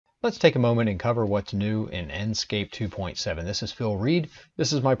Let's take a moment and cover what's new in Enscape 2.7. This is Phil Reed.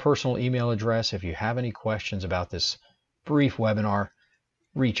 This is my personal email address. If you have any questions about this brief webinar,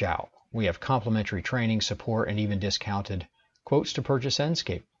 reach out. We have complimentary training, support, and even discounted quotes to purchase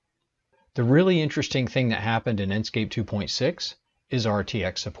Enscape. The really interesting thing that happened in Enscape 2.6 is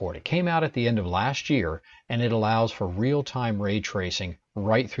RTX Support. It came out at the end of last year, and it allows for real-time ray tracing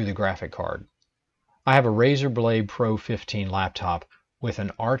right through the graphic card. I have a Razer Blade Pro 15 laptop with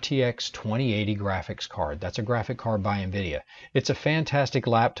an RTX 2080 graphics card. That's a graphic card by NVIDIA. It's a fantastic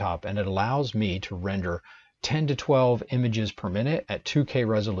laptop, and it allows me to render 10 to 12 images per minute at 2K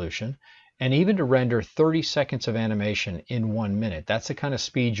resolution, and even to render 30 seconds of animation in 1 minute. That's the kind of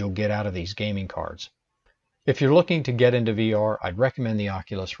speed you'll get out of these gaming cards. If you're looking to get into VR, I'd recommend the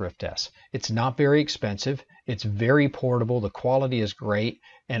Oculus Rift S. It's not very expensive, it's very portable, the quality is great,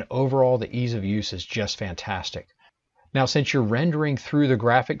 and overall the ease of use is just fantastic. Now, since you're rendering through the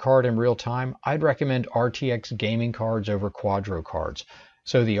graphic card in real time, I'd recommend RTX gaming cards over Quadro cards.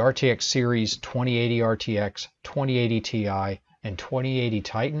 So the RTX series 2080 RTX, 2080 Ti, and 2080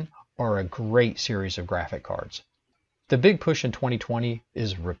 Titan are a great series of graphic cards. The big push in 2020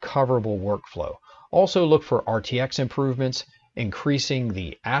 is recoverable workflow. Also look for RTX improvements, increasing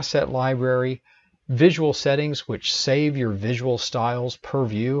the asset library, visual settings which save your visual styles per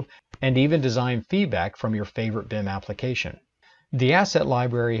view, and even design feedback from your favorite BIM application. The asset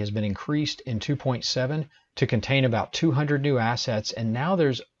library has been increased in 2.7 to contain about 200 new assets, and now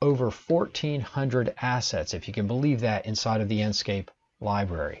there's over 1,400 assets, if you can believe that, inside of the Enscape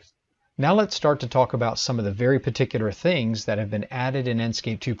library. Now let's start to talk about some of the very particular things that have been added in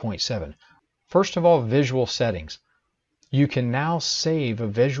Enscape 2.7. First of all, visual settings. You can now save a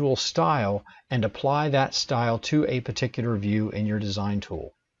visual style and apply that style to a particular view in your design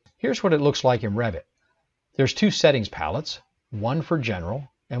tool. Here's what it looks like in Revit. There's two settings palettes, one for general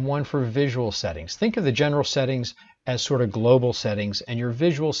and one for visual settings. Think of the general settings as sort of global settings, and your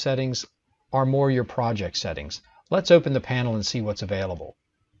visual settings are more your project settings. Let's open the panel and see what's available.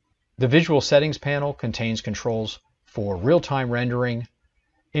 The visual settings panel contains controls for real-time rendering,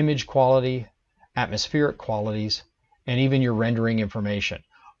 image quality, atmospheric qualities, and even your rendering information.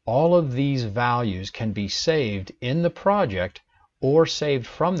 All of these values can be saved in the project or saved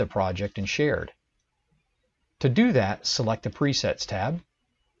from the project and shared. To do that, select the Presets tab,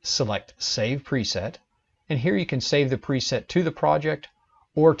 select Save Preset, and here you can save the preset to the project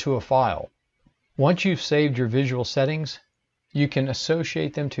or to a file. Once you've saved your visual settings, you can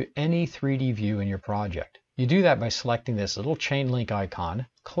associate them to any 3D view in your project. You do that by selecting this little chain link icon,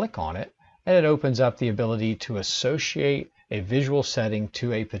 click on it, and it opens up the ability to associate a visual setting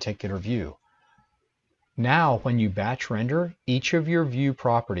to a particular view. Now, when you batch render, each of your view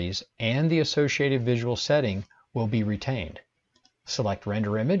properties and the associated visual setting will be retained. Select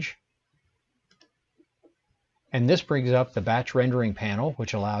Render Image, and this brings up the batch rendering panel,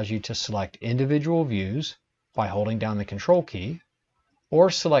 which allows you to select individual views by holding down the Control key, or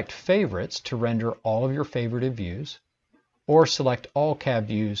select Favorites to render all of your favorited views, or select All CAD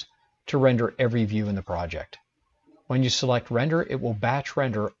Views to render every view in the project. When you select Render, it will batch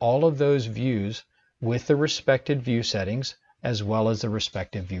render all of those views with the respective view settings as well as the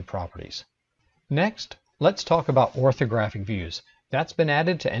respective view properties. Next, let's talk about orthographic views. That's been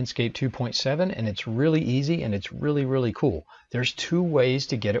added to Enscape 2.7, and it's really easy and it's really cool. There's two ways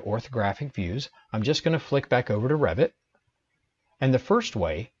to get at orthographic views. I'm just going to flick back over to Revit. And the first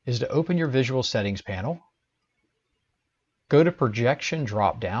way is to open your visual settings panel, go to Projection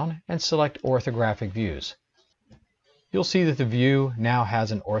drop down and select Orthographic Views. You'll see that the view now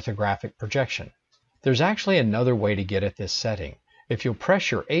has an orthographic projection. There's actually another way to get at this setting. If you'll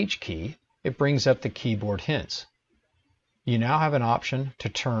press your H key, it brings up the keyboard hints. You now have an option to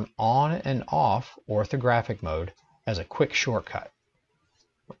turn on and off orthographic mode as a quick shortcut.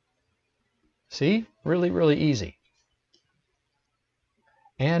 See? Really easy.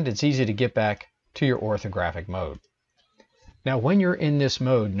 And it's easy to get back to your orthographic mode. Now, when you're in this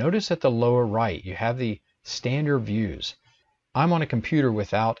mode, notice at the lower right you have the standard views. I'm on a computer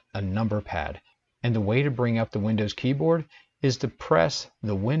without a number pad, and the way to bring up the Windows keyboard is to press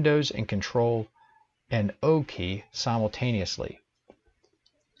the Windows and Control and O key simultaneously.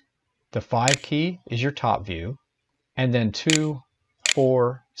 The 5 key is your top view, and then 2,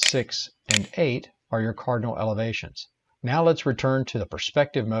 4, 6, and 8 are your cardinal elevations. Now let's return to the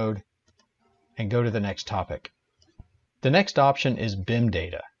perspective mode and go to the next topic. The next option is BIM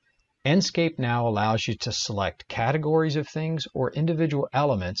Data. Enscape now allows you to select categories of things or individual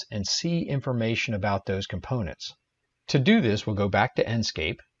elements and see information about those components. To do this, we'll go back to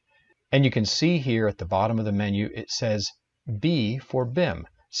Enscape, and you can see here at the bottom of the menu it says B for BIM.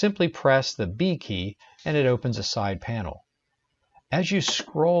 simply press the B key and it opens a side panel. As you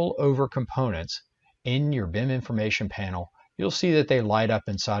scroll over components in your BIM information panel, you'll see that they light up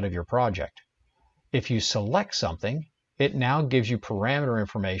inside of your project. If you select something, it now gives you parameter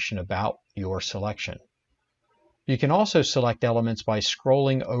information about your selection. You can also select elements by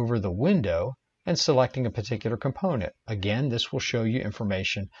scrolling over the window and selecting a particular component. Again, this will show you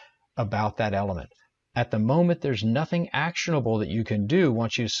information about that element. At the moment, there's nothing actionable that you can do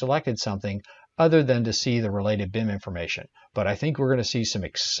once you've selected something other than to see the related BIM information. But I think we're going to see some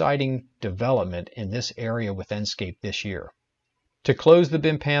exciting development in this area with Enscape this year. To close the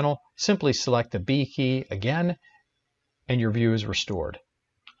BIM panel, simply select the B key again, and your view is restored.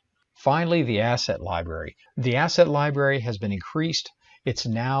 Finally, the asset library. The asset library has been increased. It's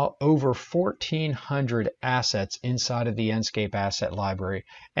now over 1,400 assets inside of the Enscape asset library,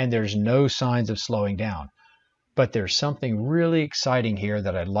 and there's no signs of slowing down. But there's something really exciting here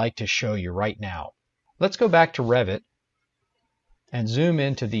that I'd like to show you right now. Let's go back to Revit and zoom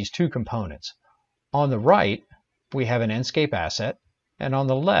into these two components. On the right, we have an Enscape asset, and on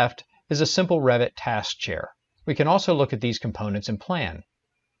the left is a simple Revit task chair. We can also look at these components and plan.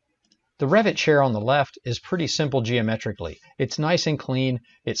 The Revit chair on the left is pretty simple geometrically. It's nice and clean,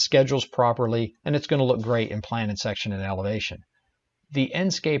 it schedules properly, and it's going to look great in plan and section and elevation. The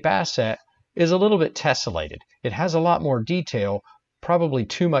Enscape asset is a little bit tessellated. It has a lot more detail, probably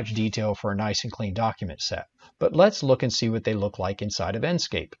too much detail for a nice and clean document set. But let's look and see what they look like inside of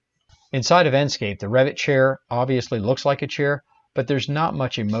Enscape. Inside of Enscape, the Revit chair obviously looks like a chair, but there's not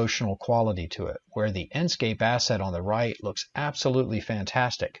much emotional quality to it, where the Enscape asset on the right looks absolutely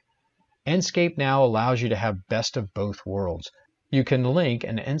fantastic. Enscape now allows you to have best of both worlds. You can link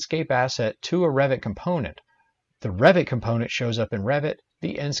an Enscape asset to a Revit component. The Revit component shows up in Revit,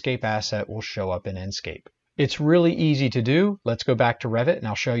 the Enscape asset will show up in Enscape. It's really easy to do. Let's go back to Revit and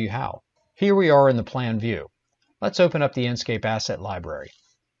I'll show you how. Here we are in the plan view. Let's open up the Enscape asset library.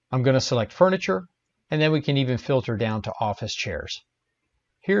 I'm going to select furniture, and then we can even filter down to office chairs.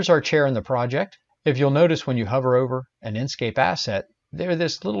 Here's our chair in the project. If you'll notice when you hover over an Enscape asset, there's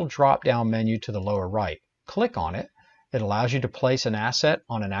this little drop-down menu to the lower right. Click on it. It allows you to place an asset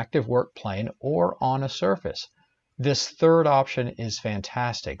on an active work plane or on a surface. This third option is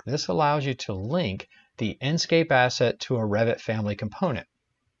fantastic. This allows you to link the Enscape asset to a Revit family component.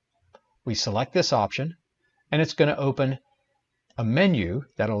 We select this option, and it's going to open a menu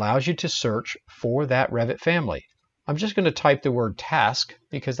that allows you to search for that Revit family. I'm just going to type the word task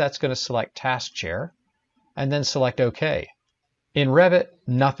because that's going to select task chair, and then select OK. In Revit,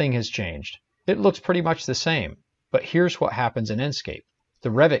 nothing has changed. It looks pretty much the same, but here's what happens in Enscape. The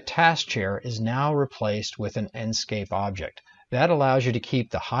Revit task chair is now replaced with an Enscape object. That allows you to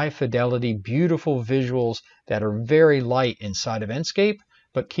keep the high fidelity, beautiful visuals that are very light inside of Enscape,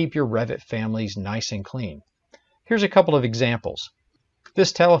 but keep your Revit families nice and clean. Here's a couple of examples.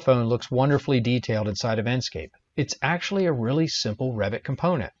 This telephone looks wonderfully detailed inside of Enscape. It's actually a really simple Revit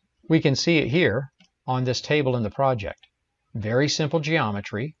component. We can see it here on this table in the project. Very simple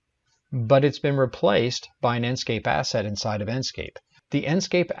geometry, but it's been replaced by an Enscape asset inside of Enscape. The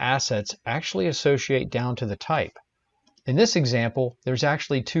Enscape assets actually associate down to the type. In this example, there's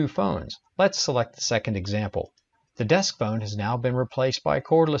actually two phones. Let's select the second example. The desk phone has now been replaced by a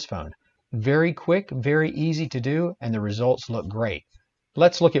cordless phone. Very quick, very easy to do, and the results look great.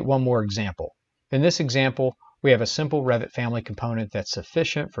 Let's look at one more example. In this example, we have a simple Revit family component that's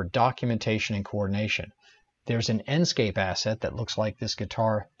sufficient for documentation and coordination. There's an Enscape asset that looks like this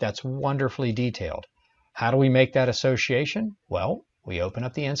guitar that's wonderfully detailed. How do we make that association? Well, we open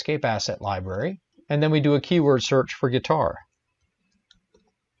up the Enscape asset library, and then we do a keyword search for guitar.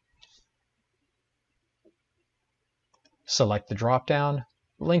 Select the drop-down,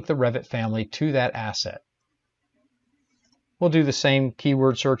 link the Revit family to that asset. We'll do the same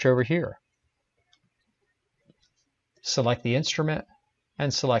keyword search over here. Select the instrument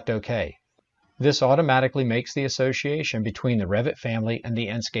and select OK. This automatically makes the association between the Revit family and the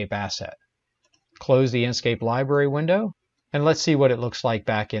Enscape asset. Close the Enscape library window, and let's see what it looks like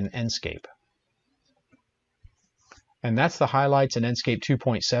back in Enscape. And that's the highlights in Enscape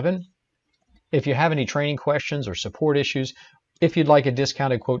 2.7. If you have any training questions or support issues, if you'd like a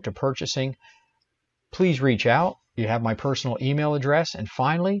discounted quote to purchasing, please reach out. You have my personal email address. And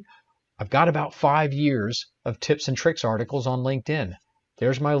finally, I've got about 5 years of tips and tricks articles on LinkedIn.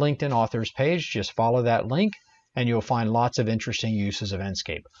 There's my LinkedIn authors page. Just follow that link and you'll find lots of interesting uses of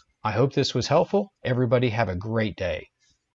Enscape. I hope this was helpful. Everybody have a great day.